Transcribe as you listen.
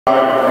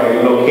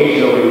Our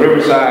location over in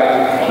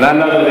Riverside,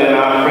 none other than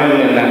our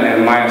friend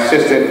and my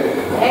assistant,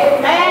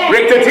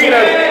 Rick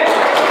Tatina.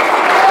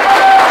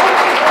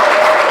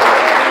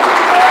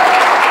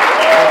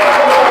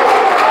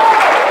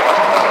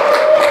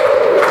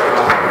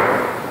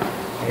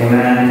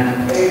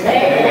 Amen.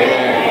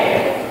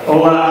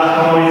 Hola,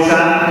 ¿cómo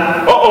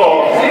están?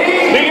 Uh-oh,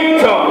 speaking in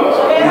tongues.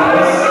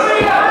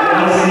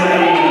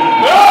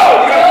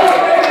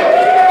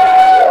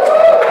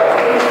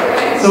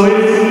 So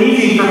it's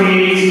easy for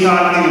me to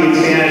talk to you in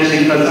Spanish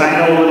because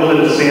I know a little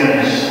bit of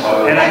Spanish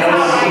and I know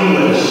some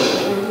English.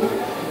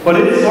 But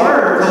it's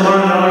hard to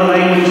learn another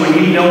language when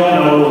you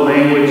don't know the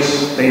language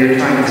that you're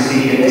trying to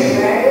speak into.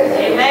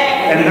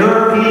 And there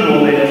are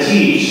people that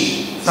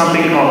teach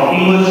something called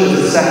English as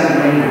a second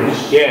language.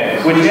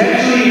 Yes. Which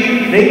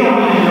actually, they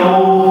don't even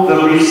know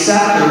the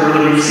receptor or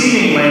the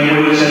receiving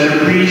language that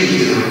they're preaching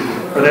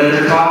to or that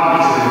they're talking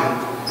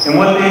to. And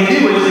what they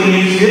do is they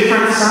use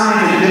different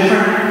signs and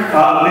different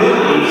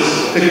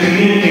abilities to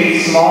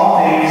communicate small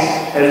things.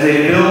 As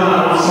they build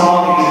on those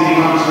small things, it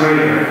becomes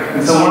greater.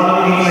 And so one of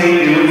the things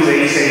they do is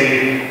they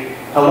say,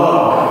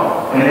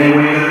 hello, and they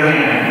wave their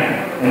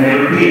hand, and they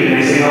repeat it,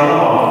 and they say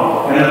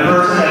hello. And the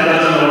person that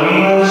doesn't know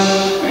English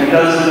and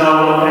doesn't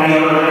know any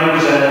other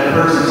language that the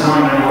person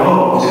telling them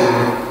hello to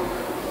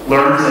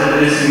learns that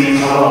this means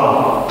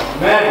hello.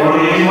 Or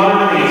they do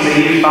other things.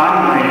 They use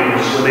body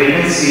language where they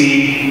can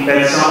see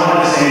that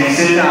someone is saying,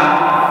 sit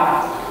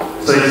down.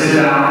 So they sit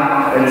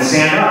down and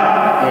stand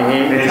up.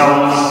 They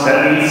tell us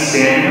that means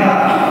standing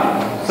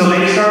up. So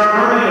they start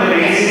learning the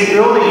basic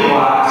building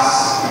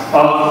blocks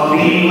of the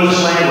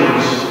English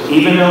language,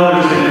 even though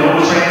there's been no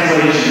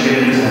translation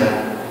given to them.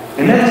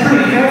 And that's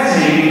pretty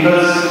fascinating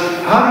because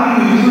how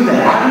do you do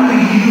that? How do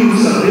you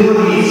use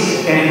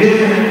abilities and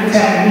different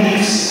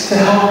techniques to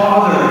help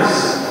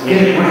others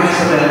get a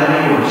grasp of that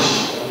language?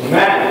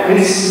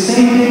 It's the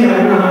same thing that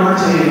we're going to learn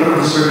today from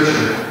the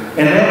Scripture.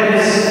 And that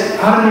is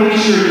how to make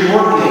sure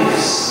your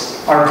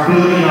gifts are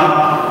building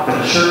up the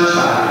church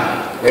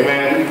body.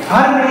 Amen.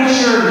 How to make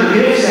sure the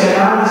gifts that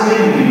God has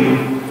given you,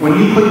 when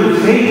you put your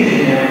faith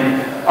in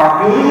Him,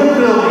 are building a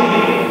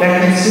building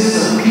that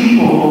consists of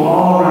people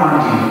all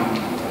around you.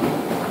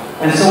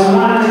 And so we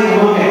want to take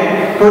a look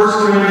at 1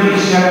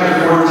 Corinthians chapter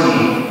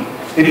 14.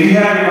 If you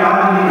have your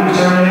Bible, you can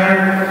turn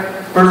there.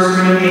 1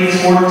 Corinthians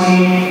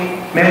 14.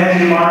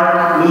 Matthew,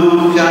 Mark,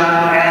 Luke,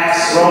 John,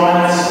 Acts,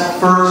 Romans,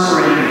 1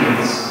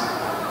 Corinthians.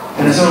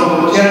 And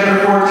so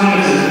chapter 14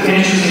 is an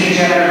interesting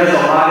chapter. There's a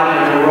lot in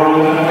it. We're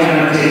only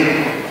going to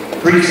take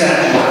 3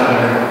 sections out of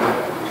it.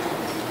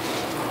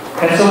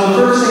 And so the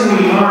first thing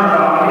we learn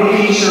about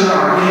making sure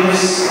our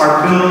gifts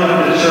are building up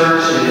the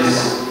church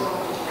is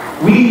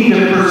we need to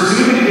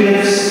pursue the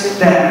gifts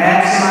that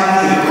maximize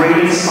the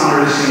greatest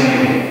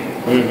understanding.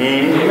 We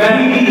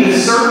need to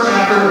search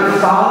after and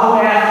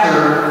follow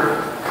after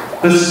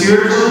the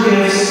spiritual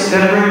gifts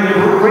that bring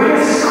the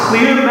greatest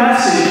clear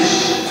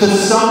message to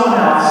someone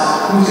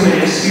else who's going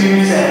to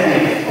experience that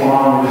gift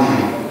along with you.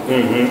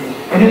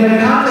 And in the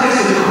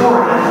context of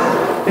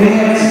Corinth, they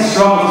had some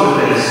struggles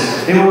with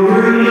this. They were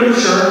very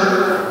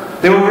immature.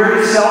 They were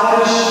very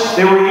selfish.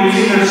 They were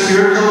using their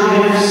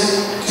spiritual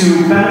gifts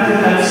to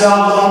benefit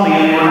themselves only,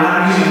 and they were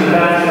not using to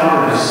benefit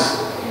others.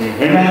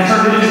 And that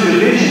turned into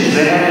divisions.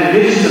 They had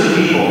divisions of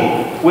people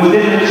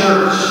within the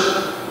church.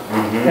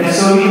 And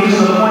so even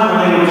to the point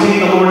where they would take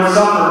the Lord's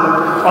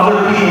Supper,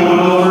 other people would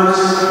go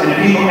first, and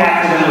people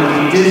after them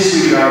would be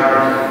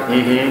disregarded.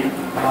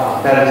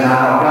 That is not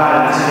how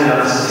God intended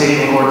us to take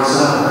the Lord's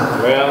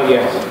Supper. Well,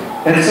 yes.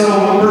 And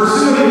so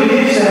pursuing the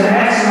gifts that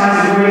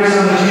maximize the greatest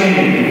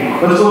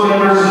understanding. Let's look at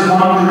verses 1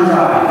 through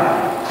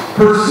 5.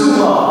 Pursue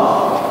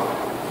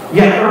love,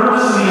 yet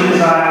earnestly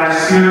desire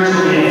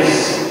spiritual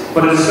gifts,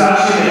 but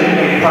especially that you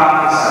may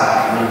prophesy.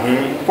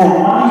 For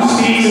one who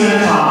speaks in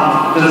a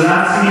tongue does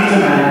not speak to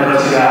men but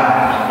to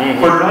God.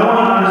 For no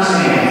one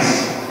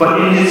understands,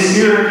 but in his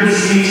spirit he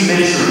speaks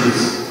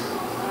mysteries.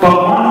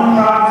 But one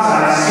who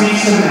prophesies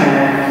speaks to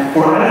men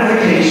for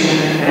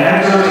edification and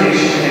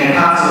exhortation and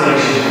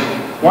consolation.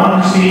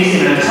 One who speaks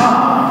in a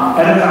tongue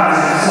edifies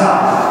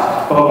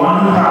himself, but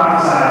one who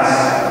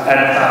prophesies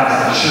edifies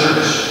the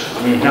church.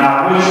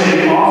 Now I wish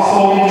that you all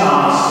spoke in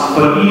tongues,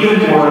 but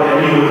even more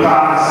that you would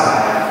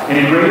prophesy.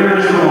 And greater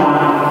is the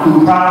one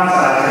who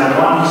prophesies than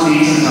the one who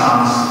speaks in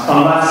tongues,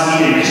 unless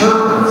he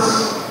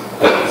interprets,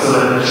 so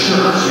that the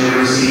church may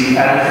receive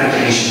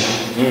edification.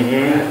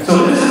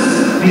 So this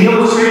is the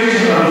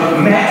illustration of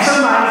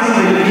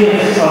maximizing the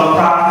gift of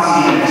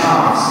prophecy in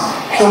tongues.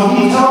 So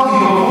he tells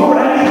you before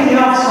anything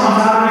else comes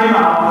out of your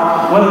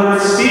mouth, whether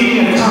it's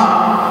speaking in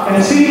tongues,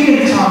 and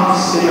speaking in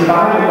tongues in the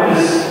Bible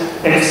is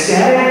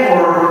ecstatic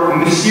or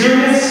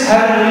mysterious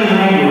heavenly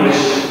language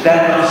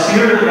that the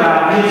Spirit of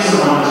God gives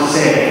someone to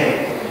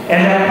say.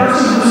 And that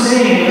person who's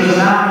saying it does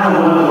not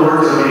know what the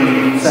words are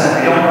being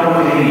said. They don't know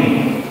what they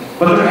mean.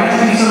 But there has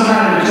to be some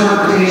kind of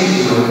interpretation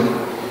to it.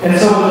 And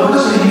so the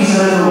first thing he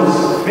says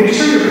was, make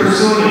sure you're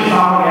pursuing and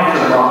following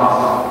after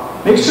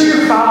love. Make sure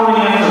you're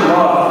following after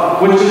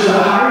love, which is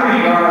a high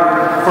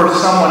regard for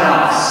someone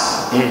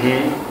else.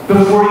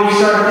 before you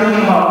start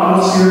thinking about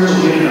what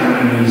spiritual gift I'm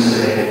going to use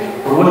today,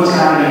 or what's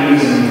God going to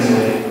use in me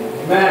today.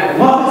 Amen.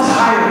 Love is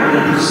higher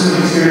than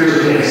pursuing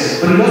spiritual gifts,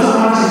 but He doesn't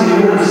want us to get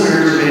rid of the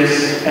spiritual gifts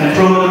and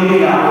throw the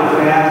baby out with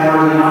the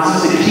bathwater. He wants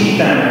us to keep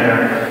them there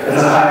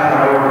as a high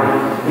priority.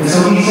 And so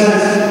He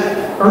says,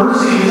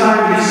 earnestly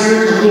desire these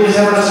spiritual gifts,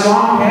 have a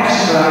strong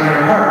passion for them in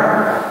your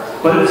heart,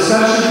 but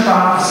especially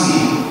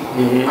prophecy.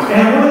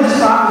 And what is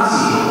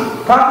prophecy?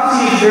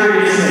 Prophecy is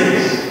various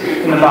things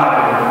in the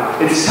Bible.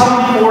 It's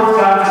telling forth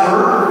God's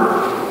word,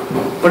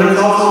 but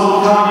it's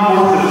also telling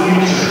forth the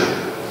future.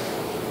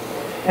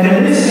 And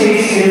in this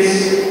case,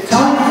 it's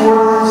telling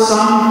forth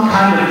some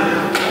kind of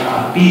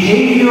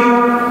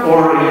behavior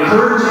or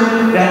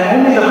encouragement that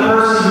only the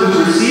person who's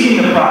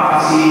receiving the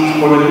prophecy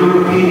or the group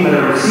of people that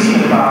are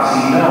receiving the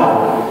prophecy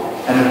know,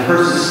 and the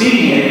person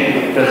speaking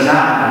it does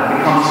not know.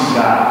 It comes from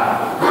God.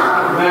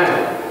 Amen.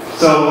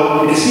 So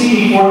it's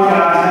speaking forth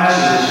God's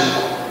message,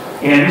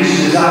 and we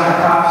should desire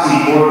prophecy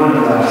more than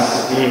the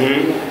rest.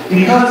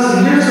 Because,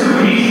 and here's the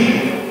reason,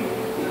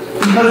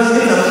 because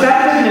its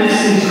effectiveness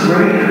is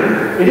greater.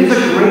 It is a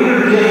greater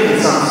gift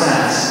in some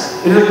sense.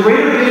 It is a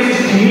greater gift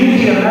to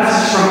communicate a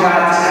message from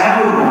God to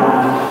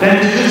everyone than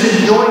to just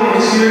enjoy the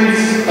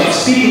experience of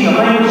speaking a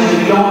language that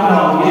you don't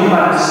know, given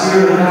by the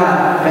Spirit of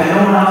God, that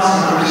no one else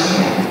can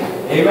understand.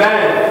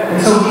 Amen.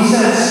 And so He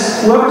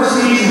says, whoever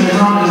speaks in the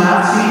tongue does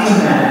not speak to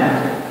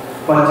men,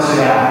 but to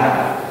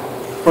God.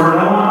 For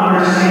no one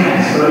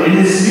understands, but in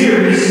His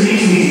Spirit He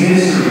speaks these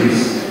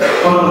mysteries.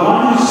 But the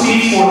one who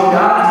speaks forth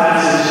God's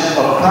message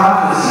of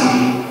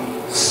prophecy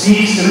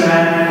speaks to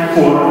men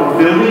for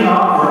building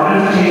up, for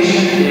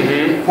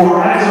edification,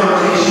 for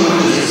exhortation,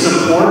 which is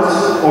support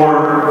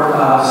or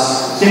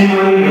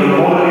stimulating or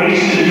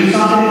motivation to do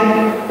something,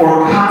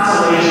 or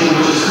consolation,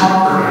 which is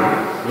comforting.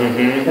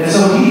 And so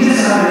He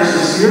desires, the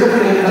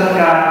Spirit of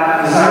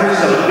God desires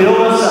to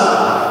build us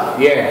up,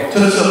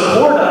 to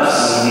support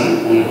us,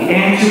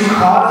 and to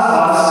cause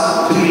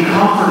us to be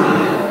comforted.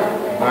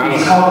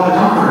 He's called the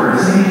Comforter,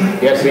 isn't He?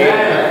 Yes, He is.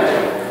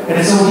 And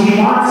so He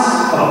wants,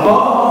 above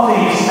all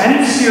things,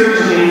 any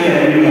spiritual gift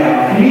that you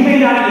have, and you may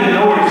not even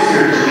know your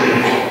spiritual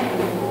gift.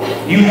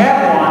 You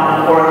have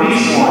one, or at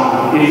least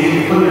one, if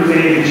you put your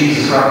faith in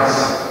Jesus Christ.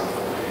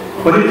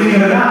 But if you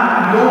have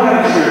not, you don't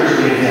have a spiritual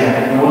gift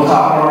yet, and we'll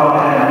talk more about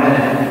that in a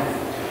minute.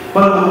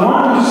 But the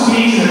one who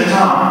speaks in the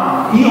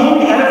tongue, he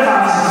only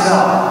edifies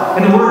himself.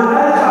 And the word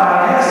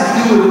edify has to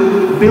do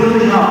with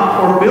building up,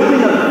 or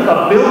building a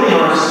building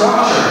or a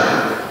structure.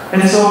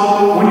 And so,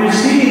 when you're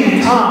speaking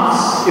in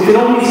tongues, if it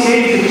only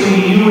stays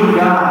between you and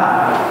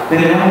God,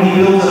 then it only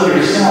builds up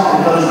yourself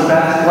and doesn't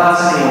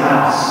bless anyone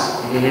else.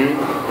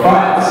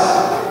 But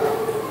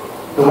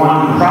the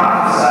one who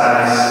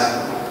prophesies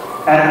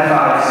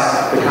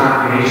edifies the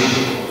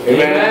congregation.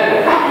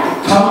 Amen.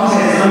 Tongues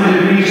has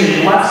limited reach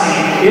and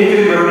blessing if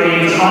it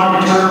remains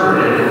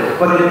uninterpreted,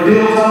 but it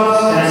builds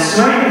up and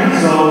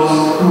strengthens those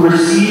who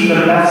receive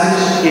the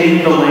message in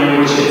the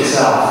language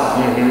itself.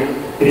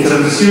 It's a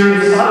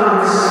mysterious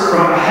utterance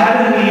from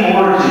heavenly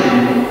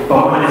origin,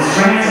 but when it's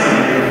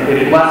translated,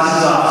 it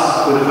blesses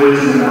us with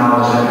wisdom and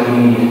knowledge that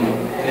we need.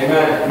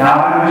 Amen. Now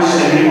I wish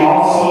that we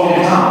all spoke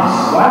in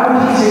tongues. Why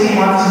would He say He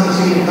wants them to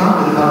speak in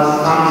tongues?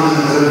 Because tongues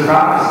isn't good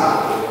prophecy.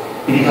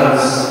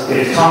 Because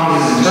if tongues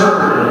is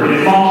interpreted,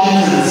 it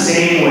functions in the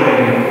same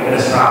way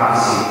as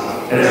prophecy,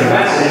 as a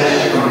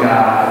message from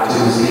God to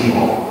His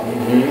people.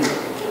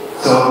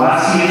 So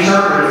unless He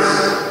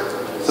interprets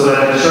so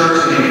that the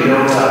church can be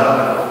built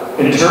up,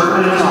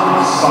 interpreted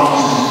tongues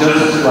functions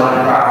just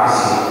like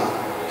prophecy.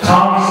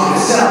 Tongues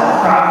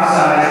itself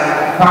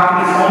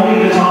prophets only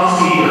the tongue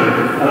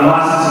speaker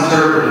unless it's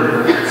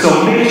interpreted. So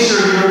make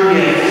sure your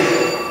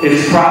gift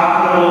is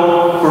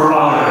profitable for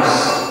others.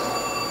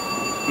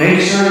 Make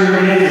sure your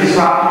gift is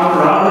profitable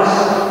for others.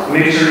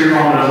 Make sure your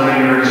home doesn't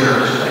make your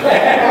church.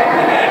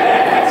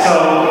 So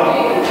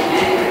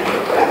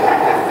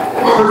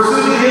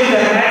pursue the gift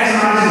that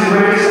maximizes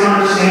greatest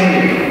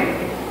understanding.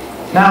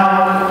 Now,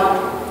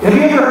 have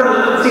you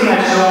ever seen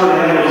that show where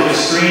they have those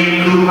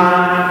extreme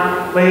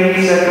coupon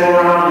ladies that go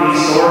around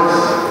these stores?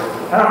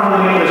 I don't know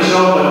the name of the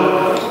show, but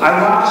I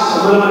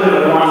watched a little bit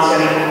of it once,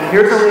 and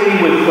here's a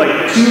lady with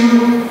like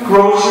 2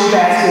 grocery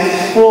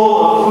baskets full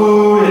of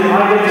food and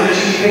items that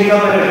she picked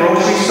up at a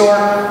grocery store.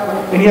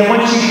 And yet when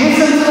she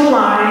gets into the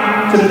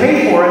line to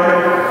pay for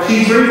it,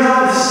 she brings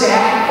out a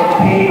stack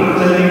of paper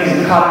clippings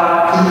and cut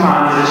out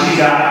coupons that she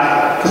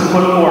got to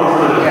put forth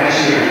for the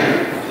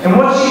cashier. And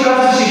what she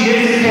does is she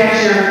gives the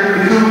cashier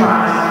the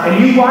coupons,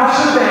 and you watch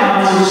the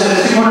balance, which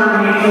says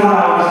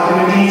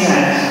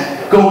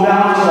 $284.15, go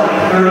down to like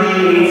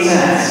 38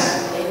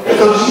 cents.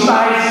 So she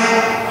buys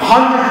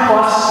 100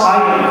 plus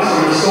items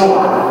from the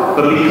store,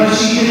 but because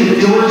she did the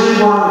diligent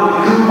work with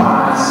the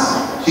coupons,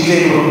 she's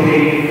able to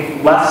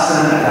pay less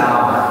than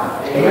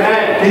 $1.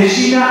 Amen. Did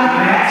she not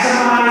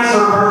maximize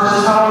her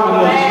purchase power with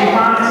those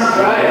coupons?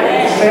 Right.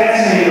 It's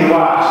fascinating to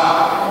watch.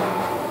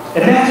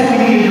 And that's what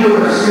we need to do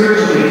with our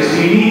spiritual gifts.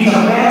 We need to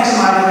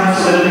maximize them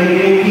so that they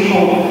give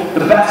people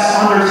the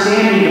best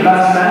understanding, the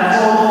best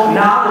mental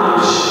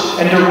knowledge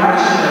and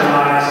direction in their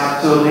lives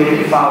so that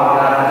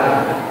follow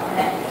God.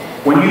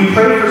 When you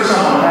pray for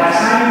someone, next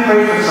time you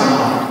pray for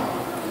someone,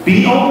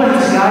 be open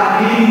to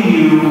God giving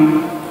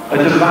you a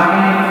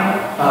divine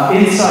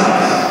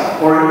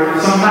insight or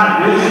some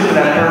kind of wisdom for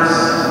that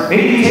person.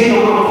 Maybe take a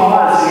little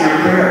pause in your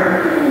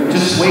prayer.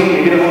 Just wait.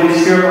 Maybe the Holy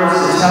Spirit wants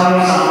to tell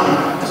you something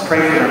to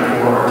pray for them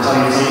for, or tell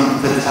you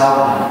something to tell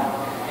them.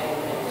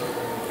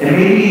 And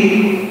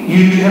maybe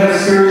you have a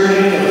spiritual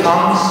gift of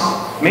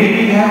tongues.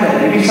 Maybe you have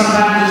that. Maybe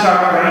sometimes you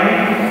start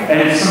praying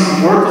and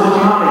some words will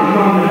come out and you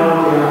don't even know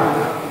what they are.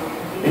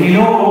 And you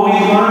know what we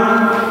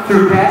learned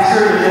through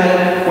Pastor is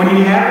that when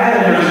you have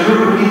that and there's a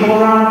group of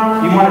people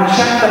around, you want to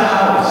check the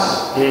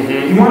house.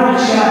 You want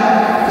to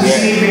check to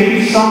see if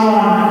maybe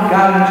someone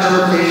got an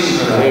interpretation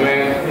for that.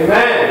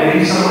 Amen.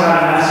 Maybe someone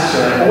got a message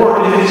for that.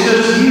 Or if it's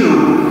just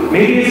you,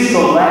 maybe it's the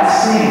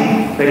last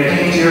thing that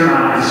came to your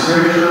mind, the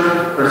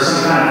scripture or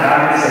some kind of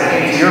guidance that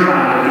came to your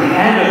mind at the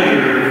end of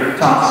your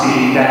tongue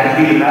speaking that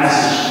could be the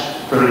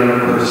message for the other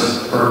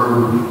person or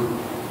group.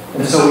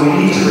 And so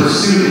we need to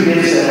pursue the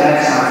gifts that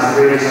maximize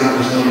the greatest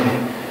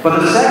understanding. But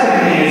the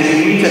second thing is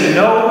we need to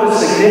know the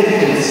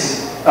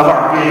significance of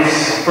our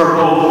gifts for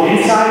both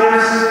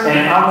insiders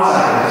and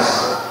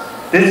outsiders.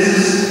 This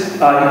is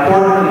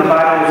important in the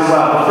Bible as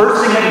well. The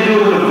first thing had to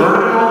do with the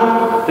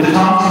vertical, the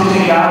tongues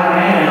between God and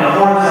man, and the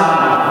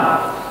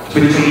horizontal,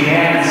 between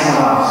man and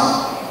someone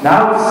else.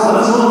 Now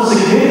let's look at the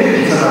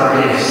significance of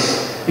our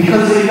gifts,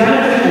 because they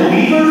benefit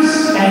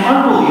believers and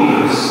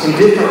unbelievers in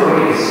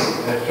different ways.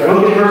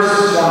 Look at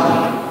verses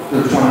 20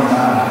 through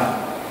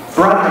 25.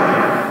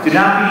 Brethren, do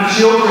not be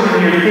children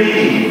in your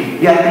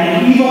thinking, yet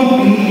in evil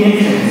be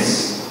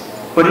infants,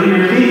 but in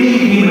your thinking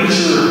be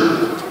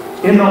mature.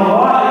 In the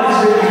law it is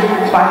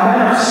written, by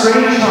men of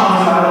strange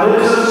tongues, by the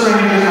lips of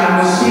strangers, I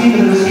will speak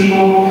to this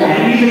people,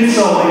 and even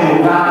so they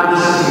will not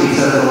listen to me,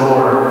 says the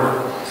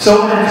Lord.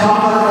 So then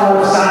tongues are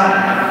for a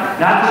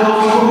sign, not to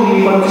those who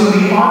believe, but to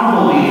the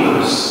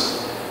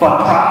unbelievers.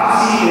 But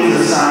prophecy is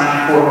a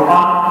sign for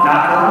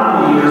not for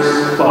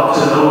unbelievers, but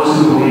to those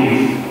who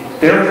believe.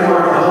 Therefore,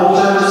 if the whole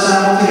church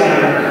assembled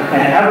together,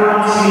 and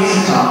everyone speaks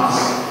in tongues,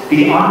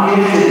 the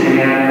ungifted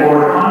man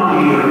or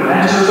unbeliever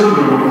enters the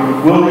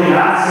room, will they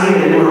not say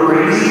that you are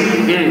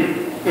crazy?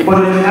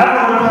 But if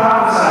everyone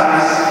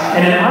prophesies,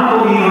 and an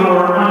unbeliever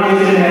or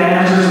ungifted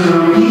man enters the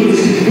room, he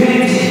is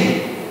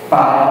convicted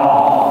by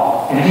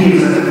all, and he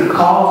is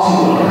called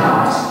to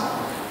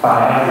account by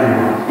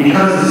everyone.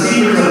 Because the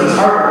secrets of his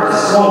heart are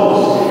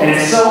disclosed, and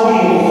so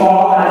he will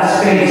fall on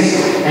his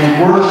face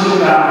and worship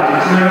God,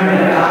 declaring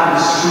that God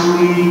is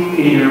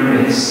truly in your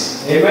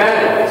midst.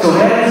 Amen. So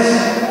that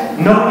is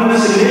knowing the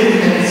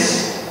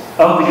significance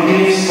of the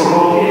gifts for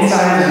both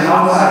insiders and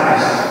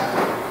outsiders.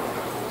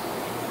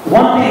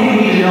 One thing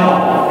we need to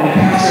know, and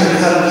Pastor has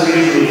said this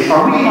recently, is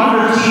are we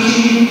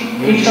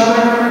under-teaching each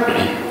other?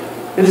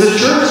 Is the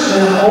church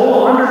as a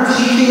whole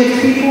under-teaching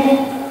its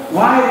people?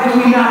 Why do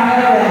we not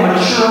have that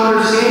mature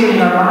understanding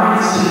in our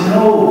minds to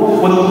know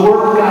what the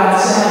Word of God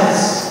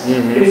says?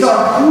 It's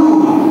our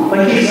food.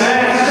 Like he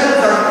says,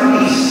 it's our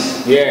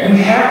feast. We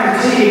have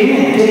to take it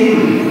in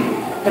daily.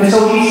 And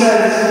so he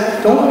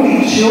says, don't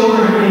be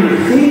children in your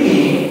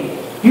thinking.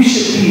 You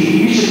should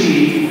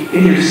be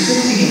in your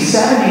 60s and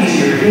 70s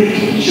in your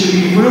thinking. You should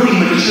be really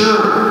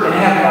mature and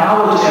have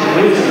knowledge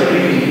and wisdom that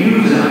you can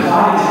use and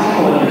apply to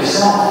people and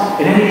yourself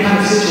in any kind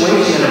of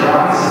situation that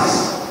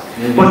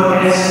arises.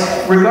 But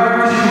as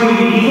regards to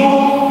doing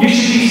evil, you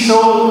should be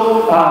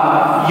so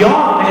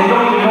young and you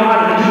don't even know how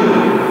to do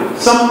it.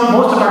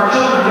 Most of our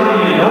children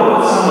don't even know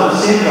what some of the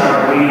sins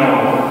are that we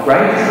know,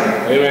 right?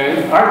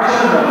 Amen. Our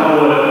children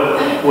don't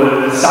know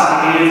what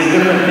soccer is and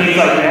different things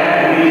like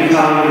that, and we can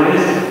tell you what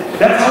it is.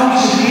 That's how we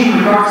should be in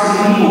regards to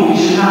evil. We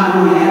should not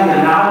really have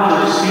the knowledge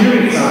or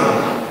experience of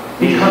it,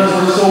 because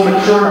we're so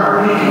mature in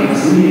our thinking,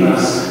 it's leading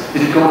us to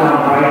go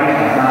down the right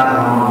path, not the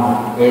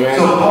wrong. Amen.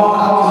 So Paul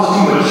calls us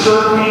to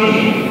mature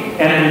thinking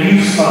and the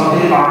use of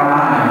our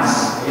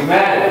minds.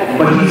 Amen.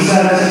 But he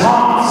says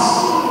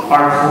tongues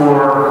are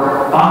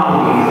for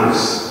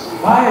unbelievers.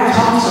 Why are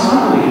tongues for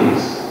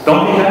unbelievers?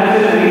 Don't they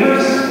benefit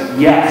believers?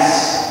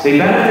 Yes. They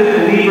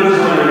benefit believers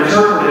when they're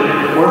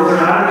interpreted, or if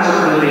they're not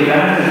interpreted, they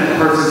benefit the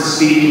person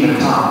speaking the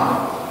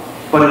tongue.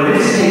 But in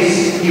this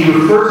case, he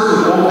refers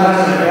to an Old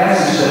Testament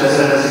passage that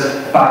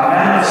says, by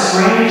men of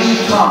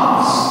strange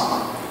tongues,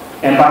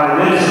 and by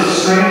the lips of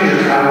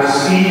strangers I will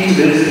speak to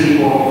this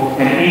people,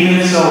 and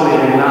even so they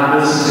will not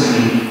listen to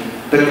me.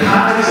 The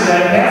context of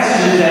that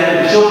passage is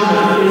that the children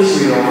of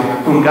Israel,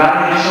 whom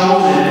God had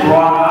chosen and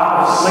brought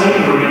out of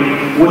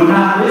slavery, would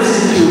not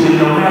listen to him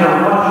no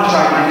matter what he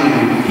tried to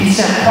do. He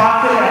sent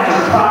prophet after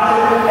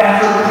prophet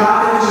after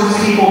prophet to his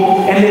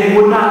people, and they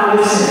would not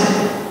listen.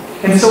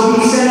 And so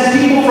he sends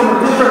people from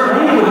a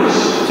different language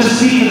to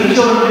speak to the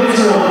children of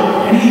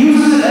Israel, and he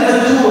uses it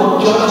as a tool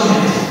of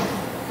judgment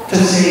to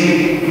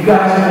say, you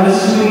guys have to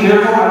listen to me,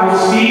 therefore I will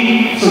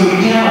speak so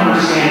you can't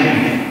understand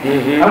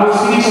me. I will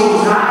speak so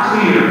it's not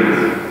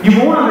clear. You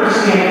won't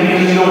understand me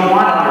because you don't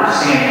want to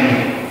understand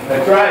me.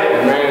 That's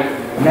right,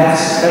 man. And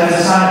that's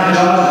a sign of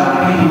judgment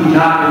on people who do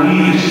not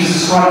believe in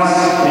Jesus Christ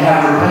and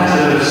have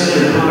repented of their sin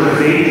and put their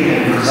faith in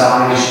Him for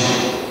salvation.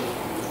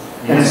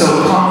 And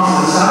so it comes as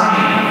a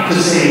sign to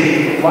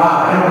say,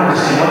 wow, I don't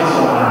understand what's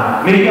going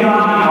on. Maybe I'm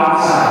on the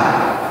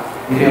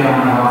outside. Maybe I'm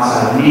on the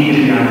outside. I need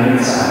to be on the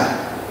inside.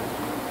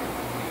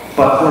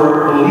 But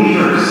for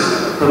believers,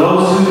 for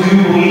those who do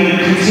believe and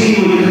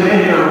continually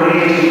commit their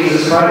way to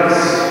Jesus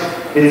Christ,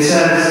 it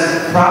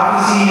says,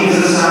 prophecy is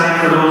a sign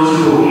for those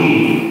who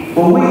believe.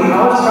 Well, wait,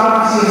 how is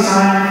prophecy a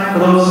sign for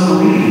those who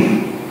believe?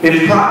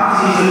 If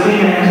prophecy is the thing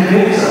that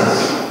convicts us.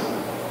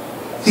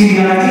 See,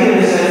 the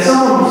idea is that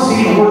someone will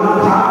speak a word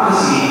of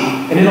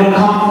prophecy and it'll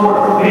come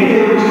forth. Maybe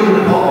they would do it in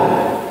the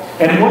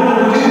pulpit. And what it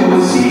would do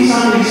is speak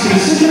something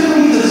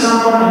specifically to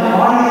someone in the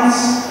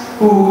audience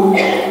who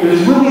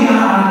is really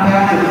not on the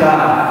path of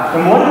God.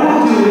 And what it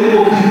will do, it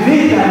will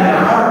convict them in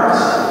their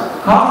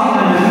hearts, causing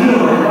them to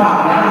feel like,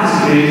 wow, God is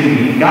convicting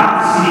me. God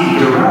is speaking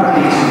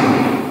directly to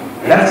me.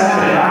 That's not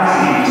what God is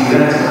speaking to,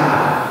 that's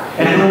God.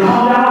 And they'll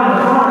come down in the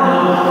front and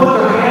they'll put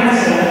their hands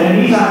and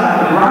knees on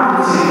the ground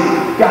and say,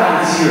 God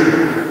is here.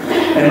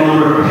 And they'll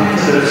repent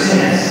of their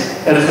sins.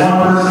 As one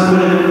person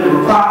put it,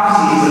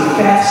 prophecy is a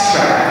fast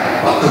track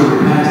to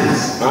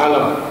repentance.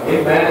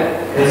 Amen.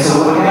 And so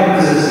what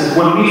happens is,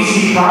 when we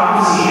see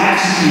prophecy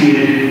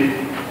executed,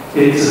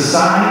 it's a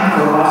sign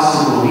for us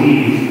to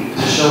believe,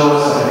 to show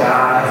us that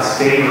God has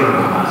favor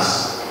on us.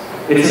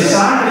 It's a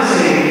sign to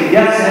say,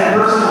 yes, that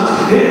person was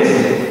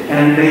convicted,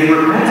 and they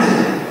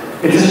repented.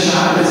 It's a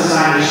sign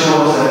to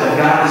show us that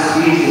God is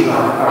pleased with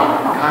our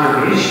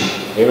congregation.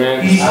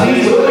 Amen. He's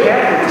pleased with the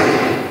effort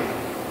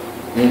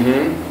taken.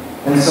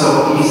 And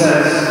so he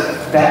says,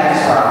 that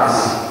is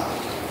prophecy.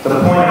 The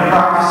point of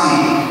prophecy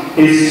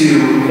is to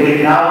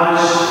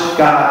acknowledge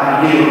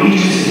God and give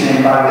allegiance to Him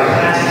by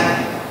repenting.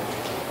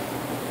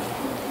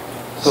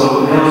 So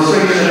an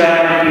illustration of that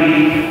might be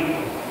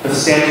the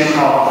statue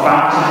called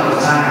Fountain of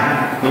Time.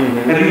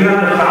 Have you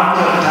heard of the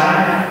Fountain of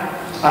Time?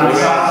 On the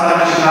south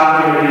side of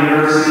Chicago, or the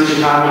University of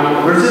Chicago,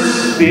 there's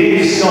this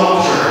big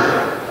sculpture.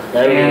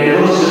 And it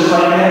looks just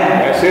like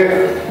that. That's it.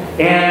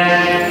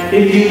 And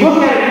if you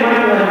look at it, you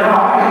might be like,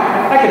 oh,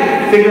 I could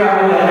figure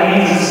out what that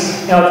means.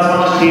 You know, it's a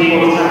bunch of people,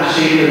 it's kind of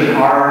shaped as an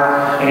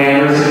art,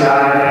 and there's a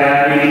guy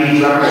that maybe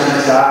he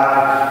represents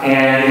God,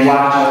 and he's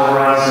watching over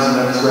us, and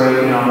that's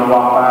great, you know, I'm going to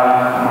walk by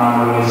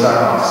on the way to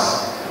Starbucks.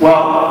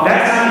 Well,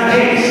 that's not the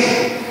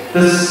case.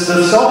 The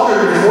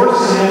sculpture is more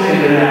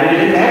significant than that.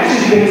 It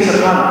actually based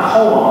upon a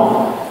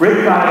poem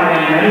written by a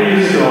man many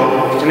years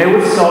ago, and it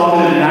was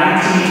sculpted in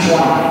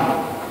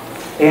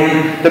 1920.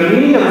 And the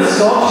meaning of the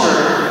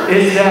sculpture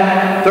is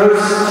that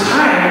there's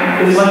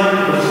time is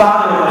like the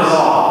father of us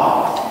all.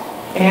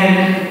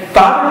 And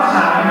Father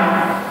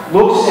Time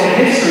looks at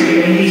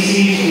history and he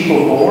sees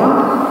people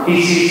born,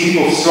 he sees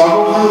people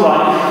struggle through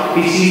life,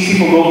 he sees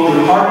people go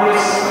through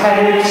heartaches,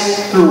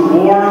 headaches, through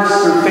wars,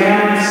 through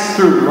famines,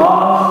 through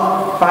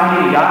love,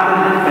 finding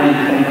God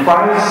and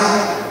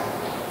Christ.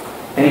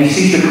 And he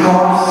sees the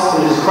cross,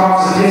 his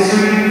cross of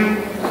history.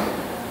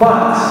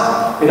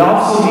 But it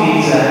also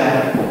means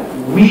that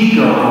we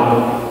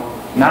go,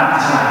 not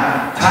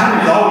time.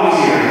 Time is always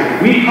here.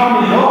 We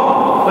come and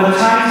go, but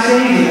time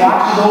stays and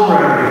watches over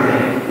everything.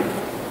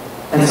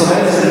 And so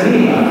that's the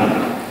meaning of it.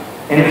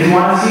 And if you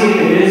want to see it,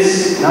 it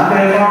is not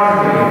that far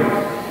from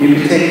here. You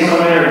can take some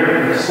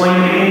there and explain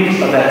the meaning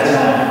of that to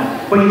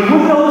them. But you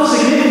wouldn't know the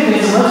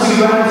significance unless you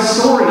read the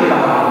story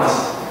about it.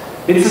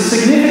 It's a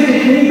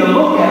significant thing to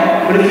look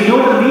at, but if you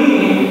know the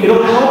meaning,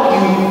 it'll help you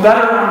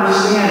better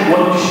understand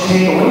what you should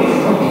take away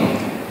from looking at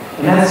it.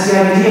 And that's the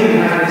idea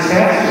behind this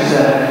passage, is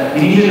that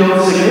you need to know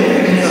the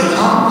significance of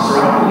tongues for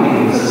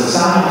unbelievers as a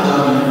sign of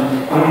judgment.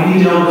 And we need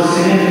to know the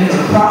significance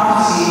of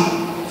prophecy,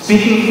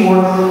 speaking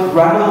forth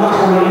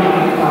revelatory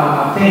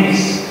things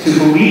to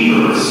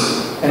believers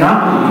and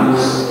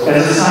unbelievers as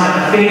a sign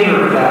of favor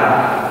of God.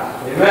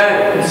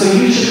 Amen. And so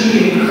you should be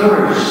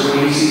encouraged when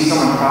you see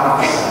someone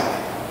prophesy.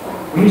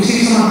 When you see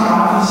someone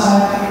prophesy,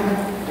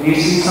 when you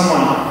see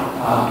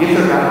someone give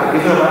their life to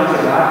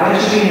God, that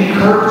should be an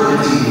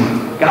encouragement to you.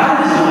 God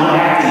is the one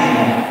acting in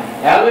that.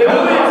 Hallelujah.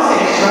 Nobody else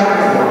takes credit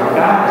for it.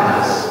 God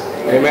does.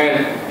 Amen.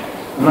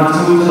 And let's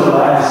move to the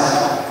last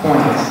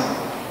point.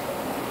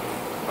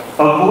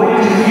 Avoid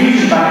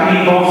confusion by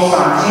being both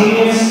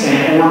spontaneous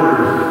and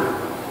ordered.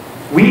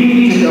 We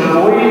need to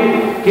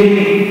avoid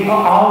getting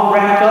all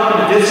wrapped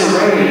up in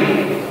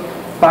disarray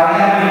by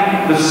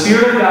having the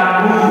Spirit of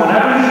God move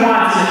whenever He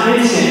wants in an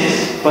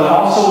instant, but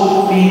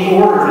also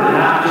being ordered and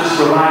not just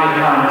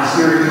relying on the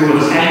Spirit to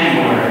us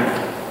anywhere.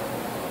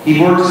 He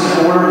works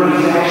in orderly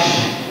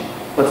fashion.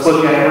 Let's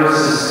look at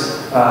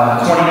verses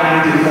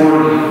 29 through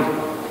 40.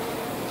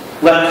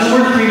 Let 2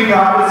 or 3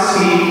 prophets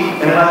speak,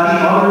 and let the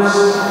others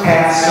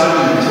pass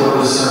judgment or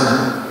discern.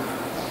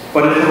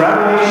 But if the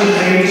revelation is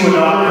made to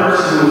another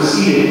person who is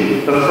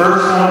seated, the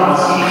first one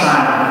must keep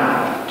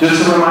silent.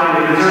 Just a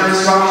reminder, these are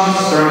instructions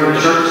during the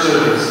church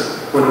service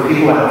where the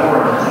people have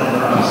poured into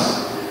us.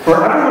 For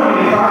everyone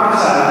may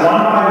prophesy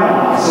one by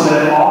one, so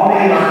that all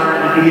may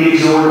learn and be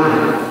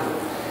exhorted.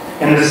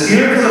 And the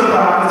spirits of the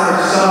prophets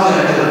are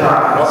subject to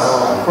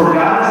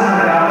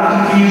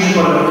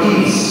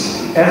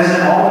as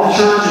in all the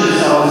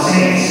churches of the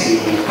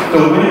saints. The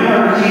women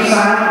are to keep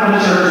silent in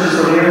the churches,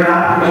 for they are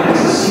not permitted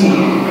to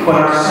speak, but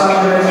are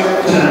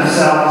subject to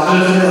themselves,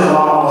 just as the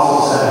law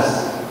also says.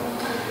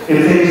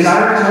 If they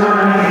desire to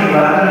learn anything,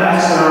 let them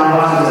ask their own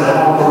husbands at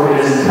home, for it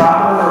is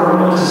improper for a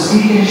woman to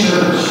speak in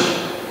church.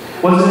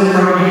 Was it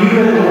from you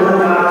that the word of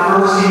God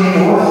first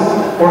came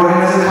forth, or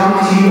has it come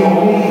to you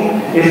only?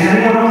 If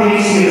anyone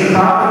thinks he is a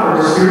prophet or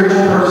a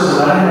spiritual person,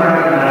 let him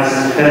recognize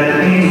that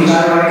the things which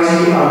I write to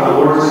you are the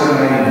Lord's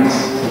commandments.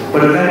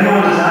 But if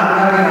anyone does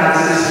not recognize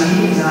this,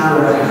 he is not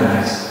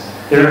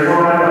recognized.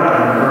 Therefore, my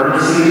brethren,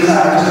 earnestly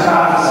desire to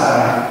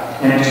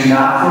prophesy, and do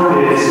not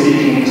forbid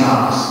speaking in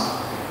tongues.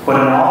 But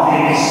in all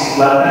things,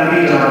 let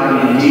them be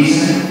done in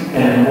decent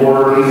and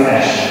orderly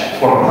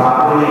fashion, or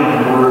properly in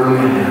an orderly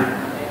manner.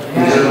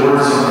 These are the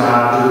words from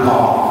God through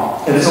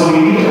Paul. And so we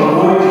need to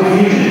avoid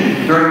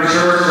confusion during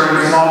church,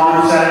 during small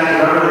group settings,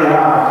 wherever they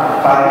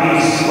are, by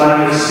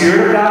letting the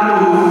Spirit of God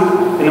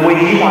move in the way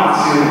He wants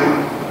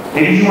to.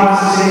 Maybe He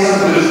wants to say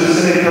something to a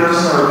specific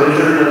person or a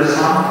visitor that has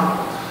come,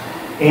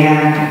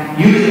 and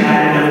using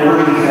that in an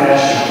orderly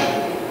fashion.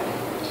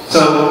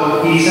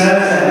 So he says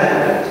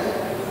that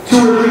 2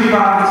 or 3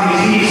 prophets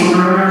he speaks. When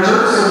we're in our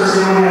church service,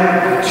 they would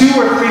have 2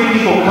 or 3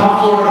 people come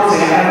forward and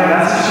say, I have a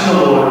message from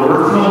the Lord, a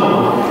word from the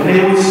Lord. And they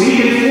would speak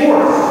it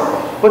forth.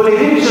 But they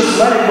didn't just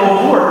let it go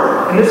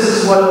forth. And this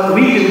is what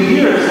we do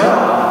here as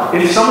well.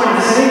 If someone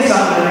is saying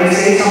something and they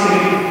say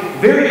something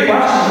very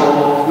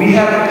questionable, we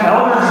have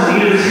elders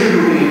and leaders here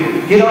who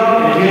can get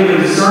up and give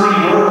a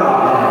discerning word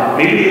about that.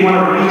 Maybe they want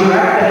to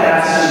redirect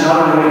that message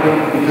another way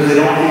because they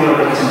don't feel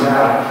like it's from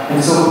God.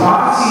 And so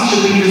prophecy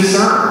should be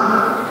discerned.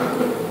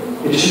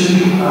 It should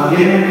be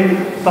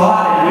given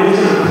thought and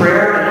wisdom and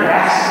prayer and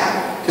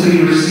asked to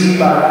be received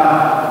by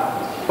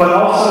God. But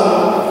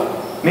also,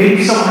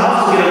 maybe someone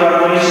else will get a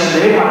revelation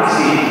they want to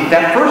see.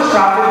 That first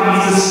prophet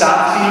needs to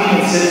stop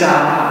speaking and sit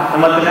down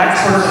and let the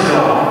next person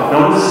go.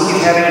 Notice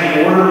he's having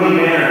an orderly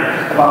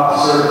manner about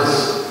the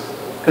service.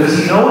 Because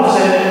he knows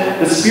that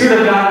the Spirit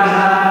of God is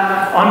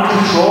not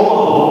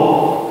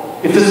uncontrollable.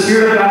 If the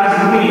Spirit of God is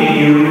moving in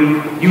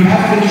you, you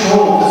have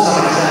control to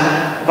some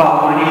extent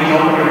about when you can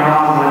open your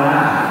mouth and when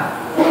not.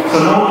 So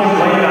no one can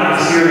blame it on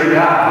the Spirit of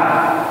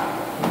God.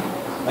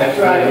 That's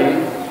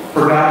right.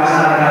 For God is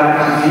not a God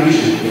of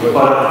confusion,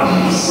 but of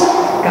peace.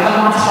 God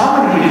wants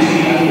harmony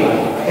between people.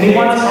 And He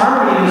wants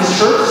harmony in His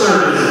church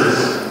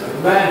services.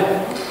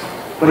 Amen.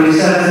 But He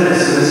says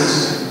this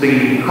is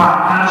the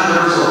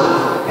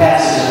controversial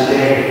passage of the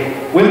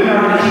day. Women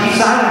are to keep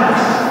silent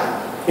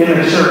in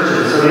the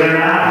churches, so they are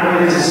not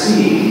permitted to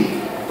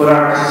speak, but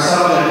are to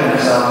subject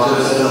themselves,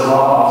 just as the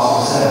law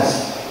also says.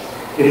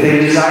 If they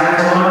desire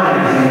to learn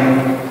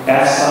anything,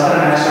 let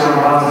them ask their own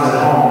husbands at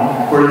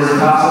home, for it is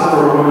impossible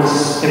for a woman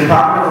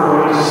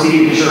to speak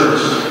in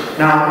church.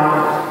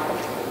 Now,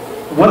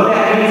 what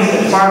that means,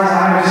 as far as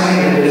I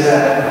understand it, is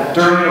that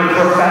during the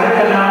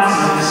prophetic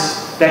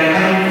announcements that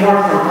came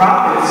forth from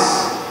prophets,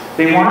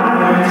 they wanted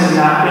women to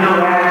not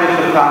interact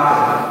with the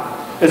prophet.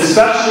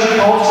 Especially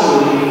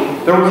culturally,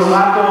 there was a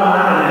lot going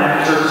on in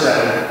that church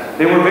setting.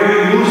 They were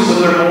very loose with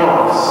their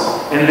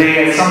morals. And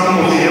some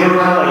people say they were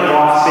kind of like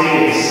Las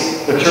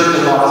Vegas, the church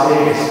of Las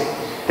Vegas.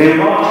 They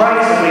loved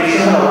Christ, but they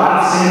still had a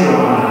lot of sin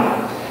going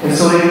on. And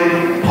so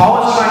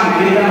Paul is trying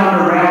to get them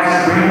under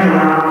wraps, bring them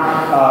around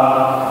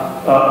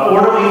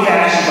orderly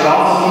fashion, but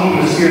also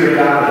keep the Spirit of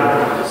God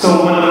there.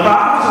 So when the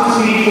prophets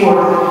would speak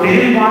forth, they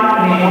didn't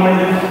want any woman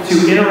to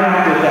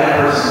interact with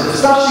that person,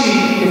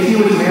 especially if he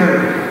was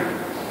married.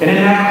 And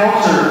in that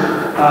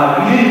culture,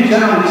 you didn't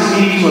generally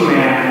speak to a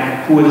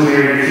man who was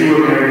married if you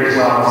were married as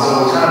well. So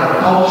it was kind of a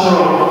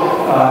cultural,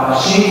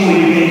 shameful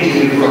thing to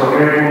do for a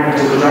married woman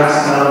to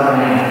address another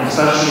man,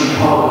 especially in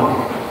public.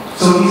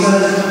 So he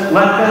says,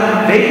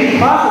 they can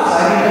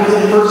prophesy, because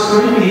in 1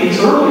 Corinthians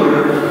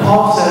earlier,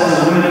 Paul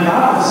says the women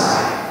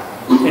prophesy.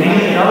 And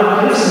even in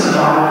other places in the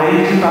Bible,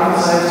 they can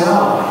prophesy as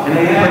well. And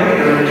they pray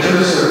during the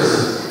church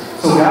services.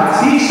 So God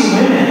speaks to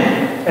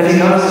women as He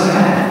does to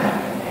men.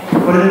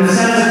 But in the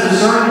sense of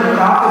discerning the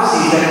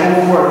prophecies that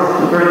go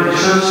forth during the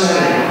church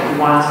setting, He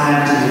wants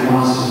men to, He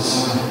wants to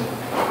discern.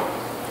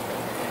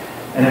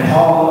 And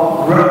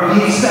Paul,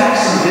 he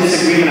expects some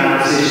disagreement on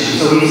this issue.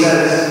 So he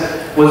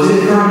says, was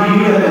it from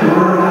you that the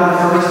word of God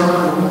first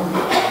came?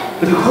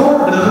 The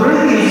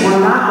Corinthians were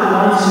not the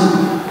ones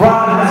who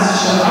brought the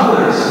message to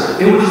others.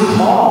 It was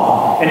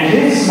Paul and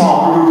his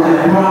small group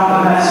that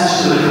brought the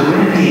message to the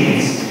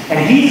Corinthians.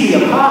 And he's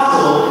the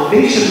apostle.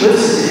 They should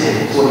listen to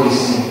him, is what he's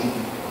saying.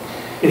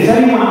 If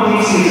anyone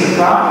thinks he's a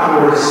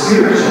prophet or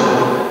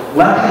spiritual,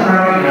 let him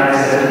recognize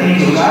that the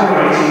things which I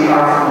write to you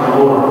are from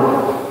the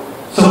Lord.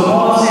 So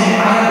Paul is saying,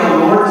 I have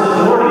the Lord's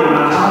authority when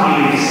I'm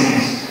telling you these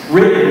things,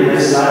 written in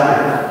this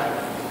letter.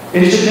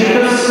 It should make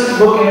us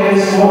look at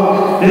this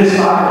book, this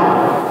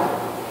Bible,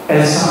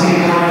 as something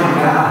coming from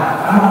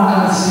God. I want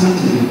God to speak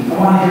to you. I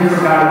want to hear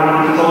from God. I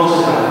want to be close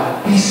to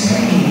God. He's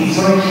speaking. He's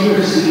right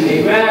here speaking.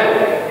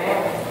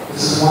 Amen.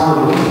 This is one of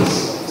the ways.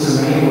 This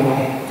is the main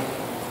way.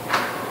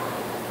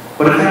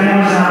 But if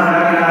anyone does not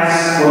recognize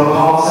what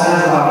Paul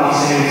says about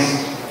these things,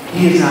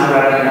 he is not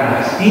recognized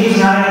He does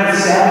not have the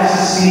status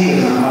to speak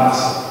as an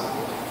apostle.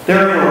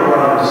 Therefore,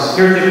 brothers,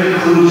 here's the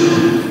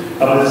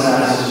conclusion of this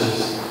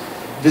message.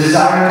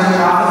 Desire to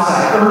prophesy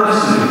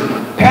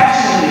earnestly,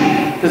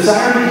 passionately,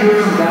 desire to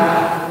hear from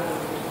God.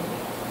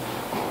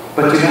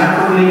 But do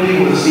not forbid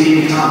people to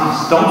speak in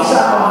tongues. Don't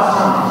stop off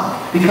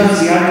tongues. Because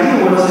the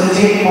idea was to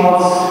take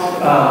Paul's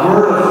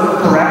word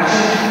of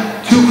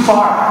correction too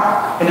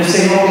far and to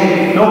say,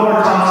 okay, no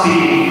more tongue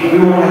speaking. We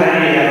won't have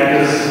any of that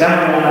because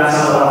that won't mess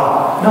up at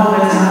all. No,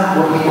 that's not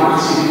what he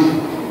wants to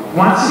do. He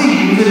wants to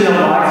use it in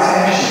a wise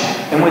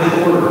fashion and with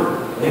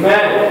order.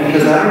 Amen.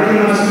 Because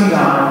everything must be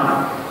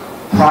done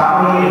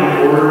properly in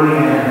an orderly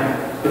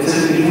manner.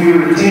 If we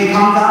were to take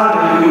tongues out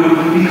of it, we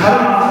would be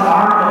cutting off the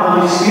arm of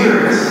the Holy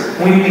Spirit.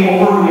 We'd be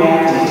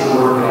overreacting to the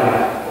Word of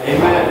God.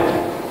 Amen.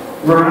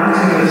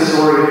 Reminding me of this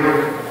story.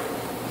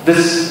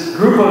 This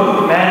group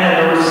of men and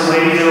there were some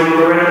ladies that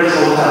were in this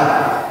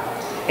hotel.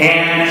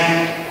 And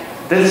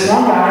this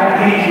one guy, I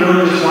think he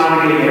really just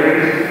wanted to get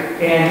married.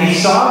 And he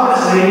saw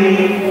this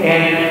lady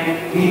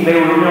and they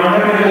were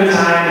having a good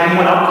time and he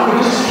went up to her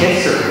and just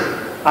kissed her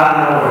out of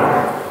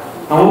nowhere.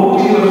 Now what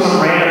would you do if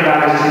some random guy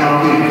just came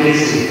up to you and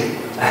kissed you?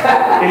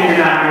 If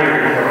you're not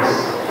married, of course.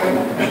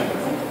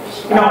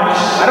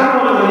 I don't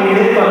know what they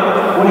did,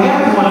 but what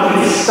happened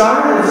was it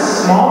started a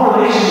small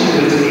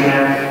relationship between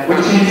them,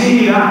 which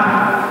continued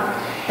on.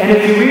 And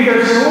if you read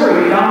their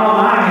story down the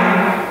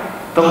line,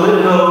 the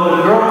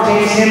girl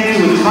takes him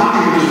to his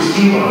country, which is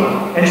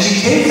Cuba. And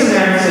she takes him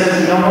there and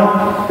says, you know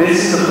what?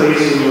 This is the place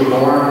where you were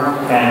born,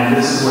 and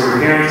this is where your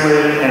parents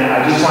live, and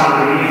I just wanted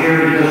to bring you here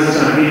because it's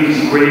going to give you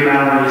some great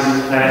memories,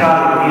 and I thought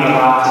it would mean a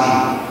lot to you.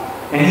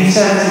 And he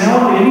says,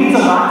 it means a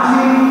lot to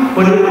me,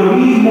 but it would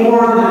mean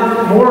more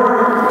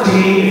to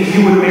me if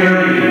you would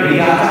marry me. And he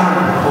got down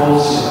and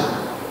proposed to her.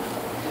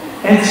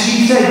 And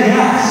she said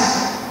yes.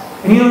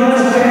 And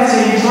that's a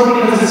fascinating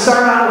story because it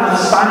started out with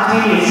a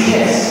spontaneous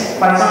kiss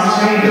by some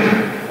stranger.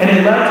 And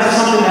it led to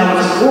something that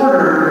was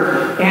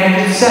ordered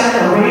and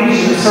set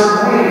arranged in a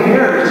certain way of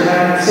marriage, and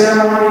having a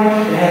ceremony,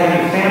 and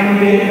having a family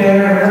being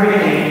there and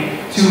everything,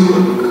 to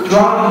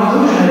draw the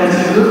conclusion that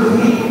it's a good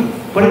thing.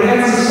 But it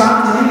has some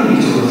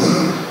spontaneity to it,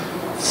 some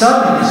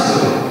suddenness to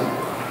it.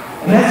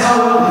 And that's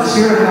how the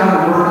Spirit of God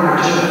will work in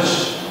our church.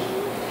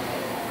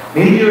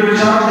 Maybe you're in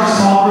charge of a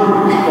small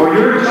group, or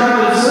you're in charge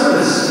of the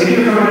service. Maybe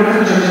you're from a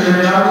different church and you're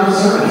in charge of the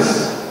service.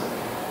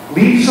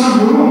 Leave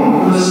some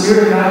room for the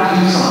Spirit of God to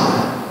do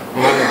something.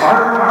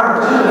 Our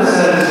agenda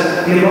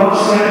says the above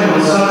schedule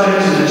is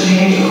subject to the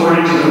change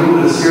according to the move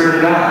of the Spirit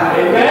of God.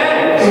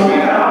 Amen. So we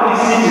got all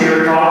these things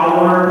here: call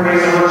to order,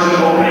 praise and worship,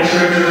 opening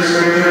scriptures,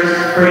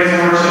 praise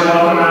and worship,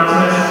 welcome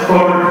announcements,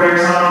 corporate prayer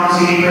song,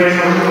 CD, praise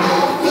and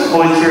worship.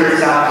 Holy Spirit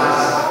stops us.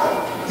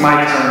 It's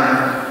my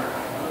turn.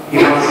 He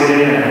wants to get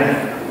in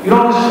there. You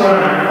don't just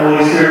run there.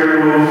 Holy Spirit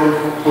move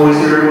again. Holy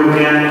Spirit move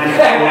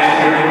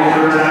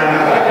third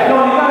time. No,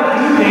 you gotta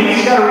do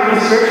things. You gotta read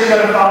the scripture. You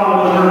gotta follow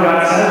what the Word of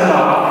God says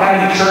about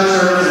having church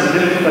service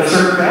in a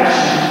certain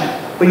fashion.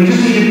 But you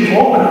just need to be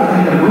open for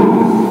Him to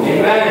move.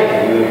 Amen.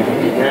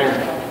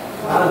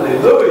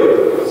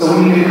 Hallelujah. So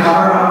we need to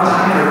carve out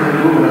time for Him to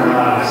move in our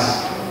lives.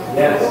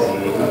 Yes.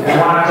 And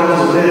I want to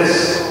close with this.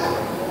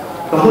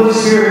 The Holy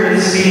Spirit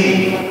is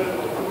speaking.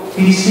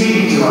 He's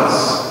speaking to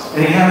us.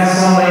 And He has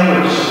some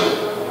language.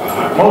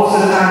 Most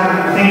of the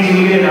time, the things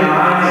we get in our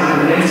minds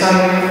and an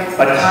insight,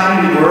 a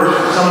timely word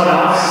for someone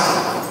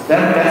else, that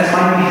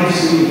might be Him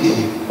speaking to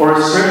you. Or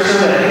a scripture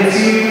that hits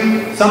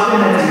you, something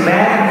that's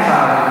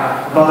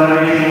magnified above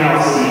everything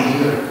else that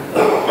you hear.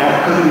 That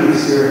could be the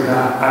Spirit of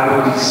God. I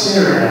would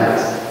consider that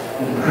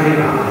and pray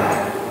about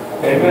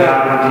that. And God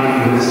will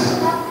give you wisdom.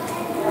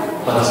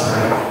 Let us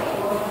pray.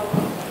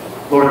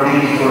 Lord,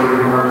 thank you for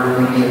your word.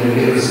 Thank you to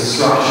give us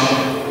instruction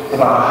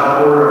about how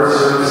to order our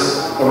service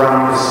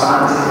around the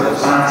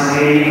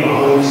spontaneity of the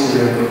Holy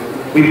Spirit.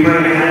 We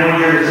pray that anyone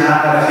here does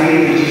not have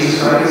faith in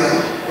Jesus Christ,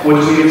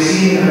 which we have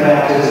seen in the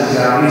baptism,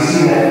 God. We've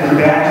seen that through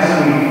baptism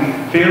we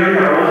bury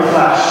our old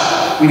flesh.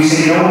 We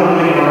say no to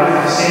living a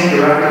life of sin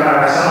directed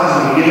by ourselves,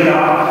 and we give it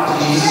up to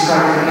Jesus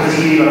Christ because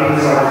He gave up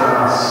His life for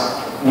us.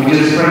 We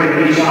just pray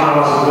that each one of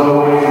us will go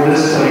away from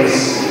this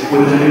place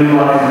with a new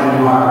life and a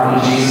new heart. In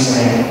Jesus'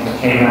 name,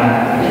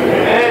 amen.